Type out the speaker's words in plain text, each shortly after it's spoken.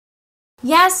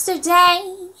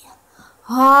Yesterday,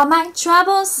 all my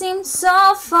troubles seemed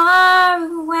so far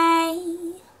away.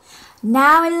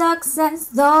 Now it looks as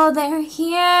though they're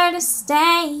here to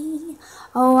stay.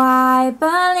 Oh, I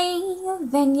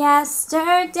believe in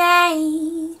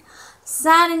yesterday.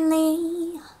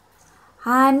 Suddenly,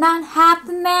 I'm not half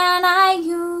the man I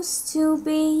used to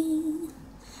be.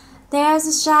 There's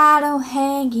a shadow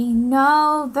hanging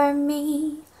over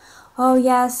me. Oh,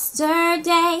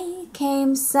 yesterday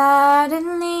came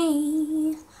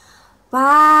suddenly.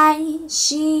 Why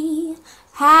she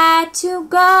had to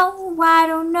go, I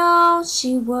don't know,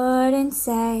 she wouldn't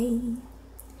say.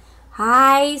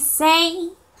 I say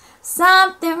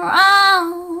something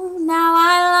wrong, now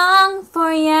I long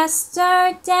for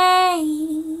yesterday.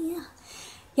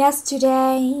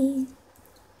 Yesterday,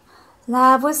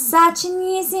 love was such an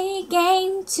easy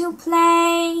game to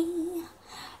play.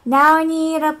 Now I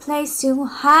need a place to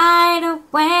hide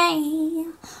away.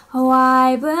 Oh,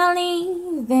 I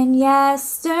believe in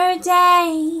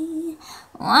yesterday.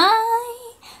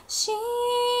 Why she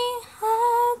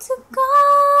had to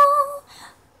go,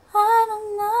 I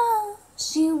don't know,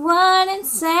 she wouldn't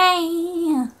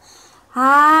say.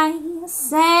 I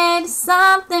said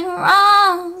something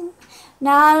wrong,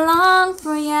 now I long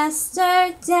for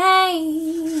yesterday.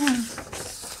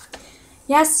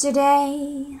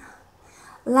 Yesterday,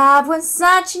 love was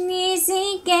such an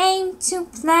easy game to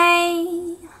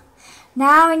play.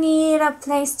 Now I need a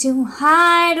place to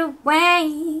hide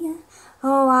away.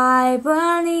 Oh, I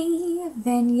believe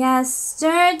in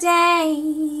yesterday.